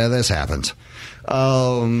 Ruh-roh. Yeah, this happens.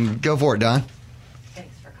 Go for it, Don.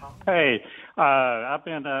 Thanks for calling. Hey, I've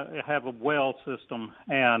been have a well system,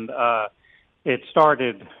 and it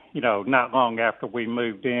started, not long after we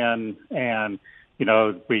moved in, and,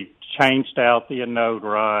 we changed out the anode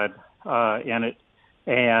rod in it,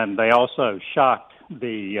 and they also shocked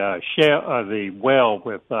the well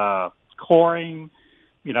with chlorine.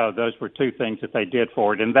 Those were 2 things that they did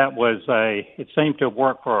for it, and that was it seemed to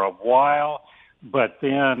work for a while, but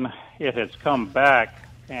then it has come back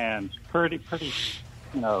and pretty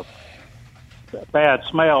bad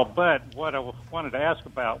smell. But what I wanted to ask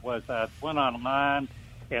about was I went online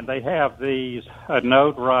and they have these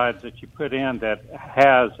anode rods that you put in that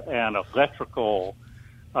has an electrical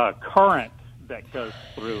current that goes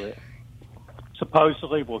through it.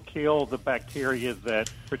 Supposedly will kill the bacteria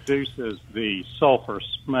that produces the sulfur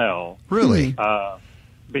smell. Really?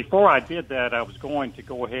 Before I did that, I was going to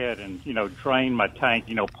go ahead and, drain my tank,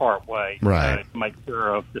 part way. Right. To make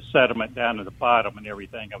sure of the sediment down to the bottom and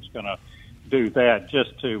everything. I was going to do that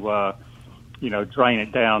just to, drain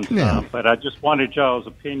it down some. Yeah. But I just wanted y'all's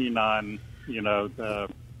opinion on,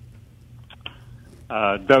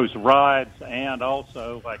 those rods. And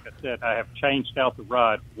also, like I said, I have changed out the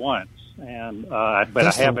rod once. And but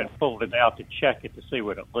I haven't pulled it out to check it to see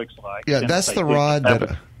what it looks like. Yeah, that's the rod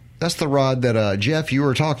that Jeff, you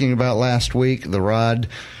were talking about last week. The rod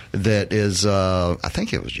that is, I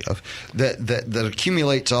think it was Jeff, that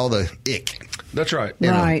accumulates all the ick. That's right.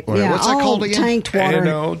 Right. Yeah. What's that called again? Tanked water.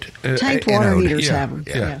 Anode. Tanked water anode. heaters have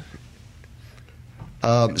them.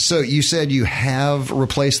 Yeah. So you said you have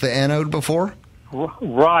replaced the anode before?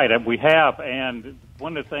 Right, we have, and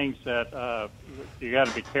one of the things that you got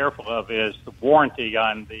to be careful of is the warranty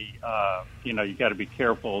on the. You got to be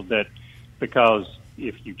careful that because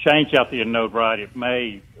if you change out the anode rod, it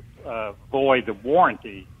may void the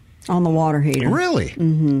warranty on the water heater. Really?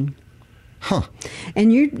 Mm-hmm. Huh.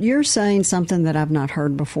 And you're saying something that I've not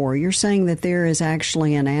heard before. You're saying that there is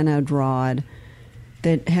actually an anode rod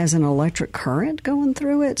that has an electric current going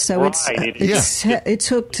through it, so right. it's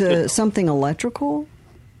hooked to something electrical.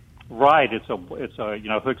 Right. It's a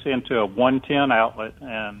hooks into a 110 outlet,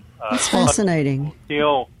 and that's fascinating.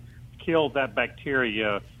 Kill that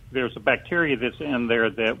bacteria. There's a bacteria that's in there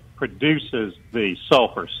that produces the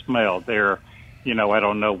sulfur smell. They're, I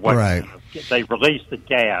don't know what. Right. They release the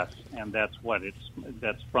gas, and that's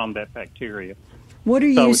from that bacteria. What are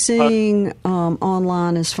you seeing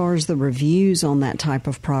online as far as the reviews on that type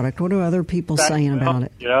of product? What are other people saying about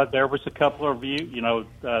it? There was a couple of reviews.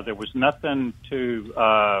 There was nothing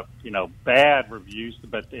to, bad reviews,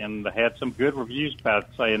 but they had some good reviews about it,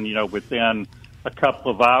 saying, within a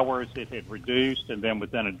couple of hours it had reduced, and then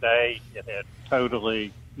within a day it had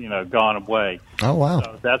totally, gone away. Oh, wow.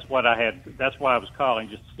 So that's why I was calling,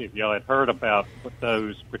 just to see if y'all had heard about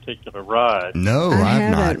those particular rods. No, I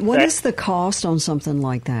haven't. What is the cost on something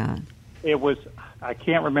like that? It was, I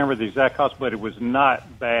can't remember the exact cost, but it was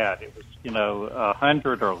not bad. It was,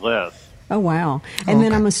 $100 or less. Oh, wow. And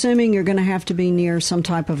then I'm assuming you're going to have to be near some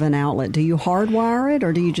type of an outlet. Do you hardwire it,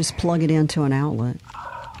 or do you just plug it into an outlet?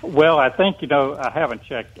 Well, I think, I haven't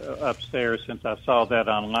checked upstairs since I saw that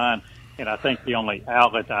online. And I think the only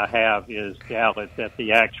outlet I have is the outlet that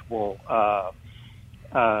the actual hot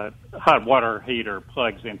water heater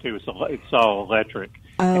plugs into. It's all electric.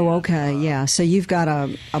 Oh, okay, yeah. So you've got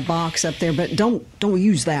a box up there, but don't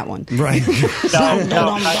use that one. Right.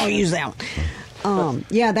 Don't use that one.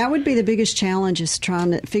 Yeah, that would be the biggest challenge, is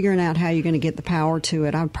figuring out how you're going to get the power to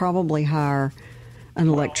it. I'd probably hire an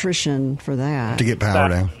electrician for that to get power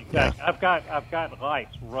down. Yeah. I've got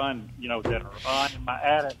lights run, that are on in my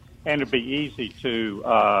attic. And it'd be easy to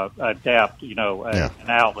adapt, an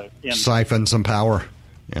outlet. Siphon some power.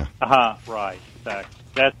 Yeah. Right. Exactly.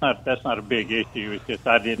 That's not a big issue. It's just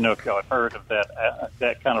I didn't know if y'all had heard of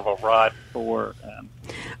that kind of a rod before.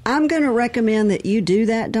 I'm going to recommend that you do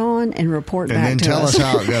that, Dawn, and report back to us. And then tell us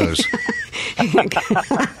how it goes.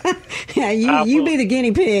 Yeah, you be the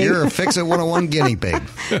guinea pig. You're a Fix-It 101 guinea pig.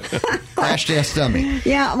 Crash test dummy.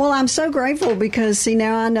 Yeah, well, I'm so grateful because, see,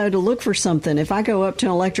 now I know to look for something. If I go up to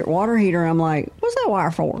an electric water heater, I'm like, what's that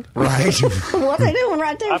wire for? Right. What's they doing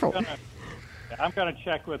right there for? I'm going to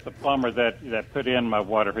check with the plumber that put in my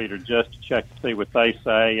water heater just to check to see what they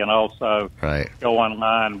say, and also go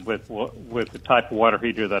online with the type of water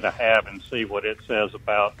heater that I have and see what it says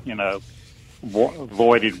about,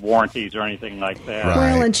 voided warranties or anything like that.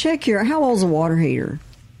 Right. Well, and check how old's a water heater?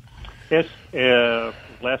 It's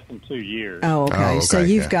less than 2 years. Oh, okay. So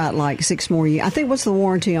you've got like 6 more years. I think, what's the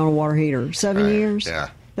warranty on a water heter? 7 years? Yeah.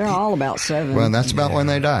 They're all about 7. Well, and that's about when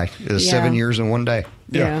they die. It's 7 years and 1 day.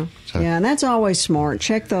 Yeah. Yeah, and that's always smart.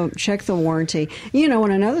 Check the warranty. And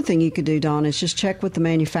another thing you could do, Don, is just check with the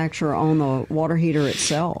manufacturer on the water heater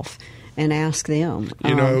itself and ask them.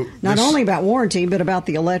 Not only about warranty, but about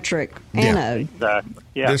the electric anode. Exactly.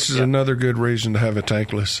 Yeah. This is another good reason to have a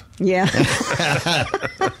tankless. Yeah.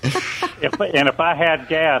 If I had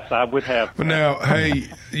gas, I would have. But now, hey,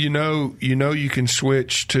 you can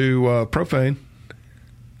switch to propane.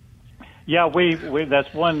 Yeah, we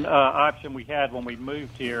that's one option we had when we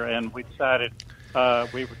moved here, and we decided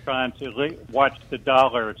we were trying to watch the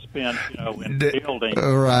dollar spent, in building.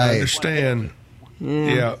 Right. I understand.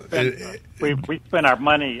 Yeah. We spent our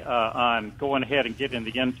money on going ahead and getting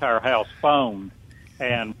the entire house phoned,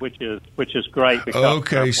 and which is great because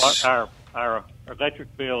Okay. our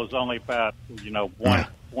electric bill is only about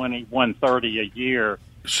 $130 a year.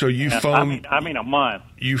 So you And foamed. I mean a month.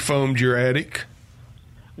 You foamed your attic.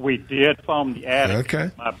 We did foam the attic.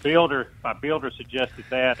 Okay. My builder suggested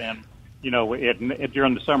that, and it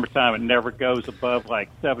during the summertime it never goes above like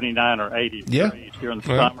 79 or 80 degrees during the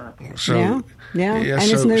summer. So and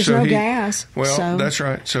there's no gas. Well, so. that's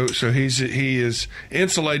right. So he is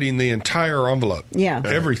insulating the entire envelope. Yeah,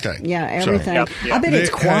 everything. Yeah, everything. So, I bet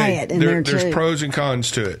it's quiet in there too. There's pros and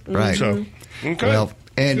cons to it. Right. So, okay. Well,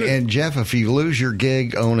 and Jeff, if you lose your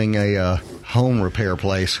gig owning a home repair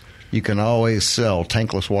place, you can always sell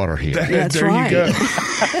tankless water heaters. There you go.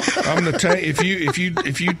 I'm the tank. If you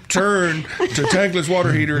turn to tankless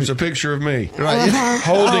water heater, it's a picture of me, right?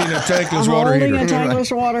 Holding a tankless water heater. Holding a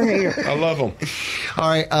tankless water heater. I love them. All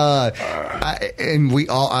right,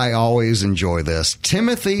 I always enjoy this.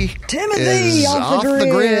 Timothy is off the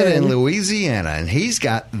grid in Louisiana, and he's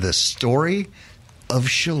got the story of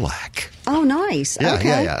shellac. Oh, nice. Yeah,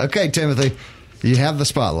 okay. yeah. Okay, Timothy, you have the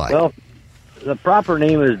spotlight. Well, the proper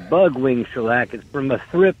name is bugwing shellac. It's from a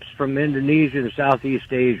thrips from Indonesia and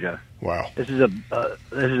Southeast Asia. Wow. This is a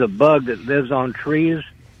bug that lives on trees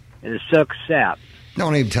and it sucks sap.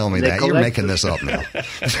 Don't even tell me that. You're making this up now.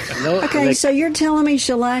 Okay, so you're telling me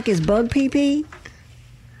shellac is bug pee-pee?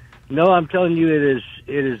 No, I'm telling you it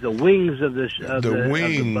is the wings of the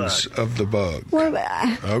wings of the bug. Well,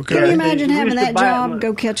 okay. Can you imagine having that job?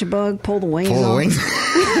 Go catch a bug, pull the wings off. Pull the wings.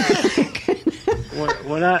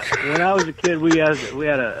 When I was a kid, we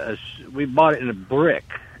bought it in a brick,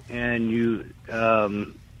 and you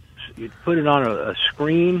put it on a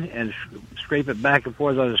screen and scrape it back and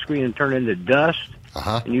forth on the screen and turn it into dust.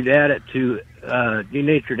 And you'd add it to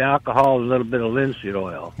denatured alcohol and a little bit of linseed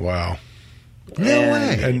oil. Wow. No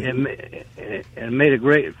way. And it made a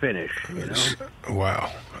great finish.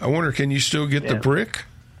 Wow. I wonder, can you still get the brick?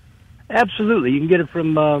 Absolutely. You can get it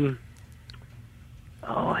from.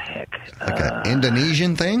 Oh heck! Like an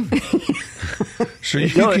Indonesian thing? So you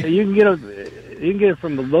can get it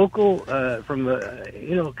from the local guy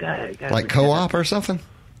like co-op or something.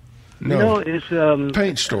 No, it's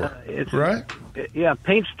paint store. Right?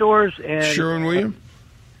 Paint stores and Sherwin-Williams.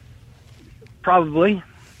 Probably.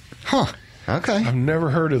 Huh. Okay. I've never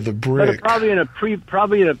heard of the brick. But probably in a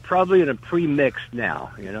pre-mix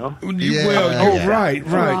now, Well, right.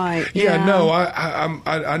 Yeah. No,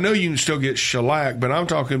 I know you can still get shellac, but I'm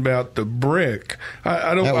talking about the brick.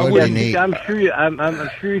 I don't. That would be neat. I'm sure you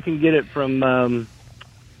can get it from.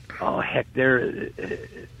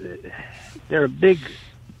 They're a big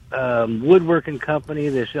woodworking company.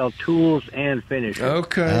 They sell tools and finishes.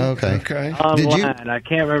 Okay. Online, I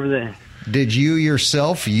can't remember Did you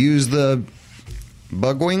yourself use the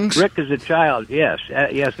bug wings? Rick as a child, yes.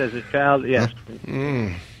 Yes, as a child, yes.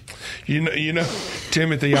 You know,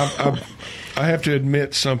 Timothy, I have to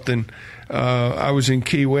admit something. I was in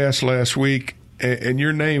Key West last week, and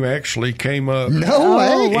your name actually came up. No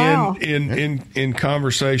way! Wow. In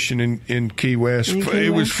conversation in Key West.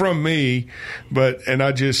 It was from me, and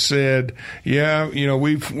I just said,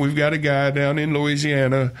 we've got a guy down in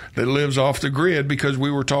Louisiana that lives off the grid because I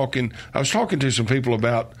was talking to some people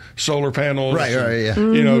about solar panels, right, yeah.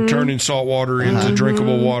 Turning salt water into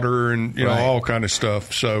drinkable water, and all kind of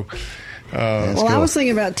stuff. So. Well, I was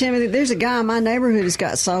thinking about Timothy. There's a guy in my neighborhood who's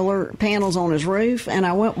got solar panels on his roof, and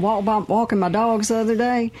I went walking my dogs the other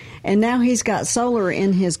day, and now he's got solar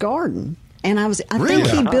in his garden. And I think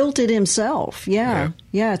he built it himself. Yeah,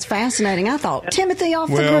 it's fascinating. I thought Timothy off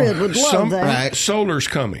the grid would love that. Right. Solar's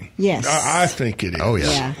coming. Yes, I think it is. Oh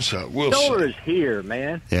yeah. So we'll Solar see. is here,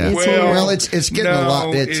 man. Yeah. It's getting a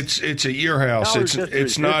lot. It's at your house.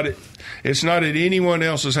 It's not. It's not at anyone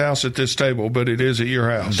else's house at this table, but it is at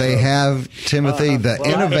your house. They have, Timothy,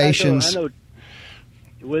 innovations. I know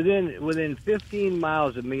within 15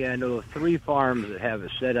 miles of me, I know 3 farms that have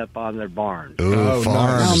it set up on their barns. Ooh,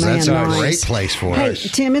 farms. Nice. That's a great place for us. Hey,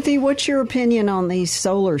 Timothy, what's your opinion on these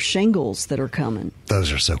solar shingles that are coming?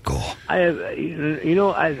 Those are so cool. I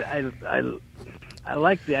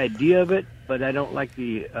like the idea of it, but I don't like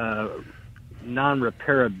the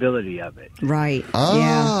non-repairability of it. Right.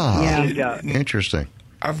 Yeah. Interesting.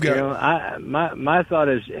 I've got. My thought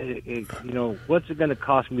is, what's it going to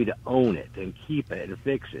cost me to own it and keep it and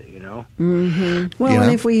fix it? Mm-hmm. Well,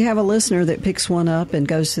 and if we have a listener that picks one up and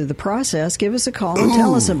goes through the process, give us a call and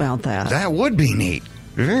tell us about that. That would be neat.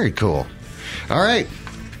 Very cool. All right.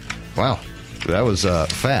 Wow. That was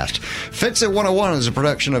fast. Fix It 101 is a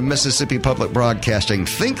production of Mississippi Public Broadcasting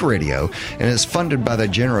Think Radio and is funded by the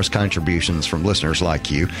generous contributions from listeners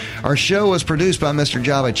like you. Our show was produced by Mr.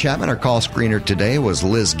 Java Chapman. Our call screener today was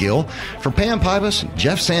Liz Gill. For Pam Pybus,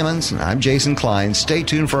 Jeff Sammons, and I'm Jason Klein. Stay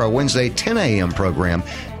tuned for our Wednesday 10 a.m. program,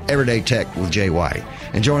 Everyday Tech with Jay White.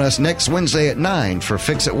 And join us next Wednesday at 9 for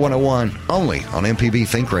Fix It 101, only on MPB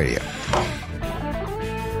Think Radio.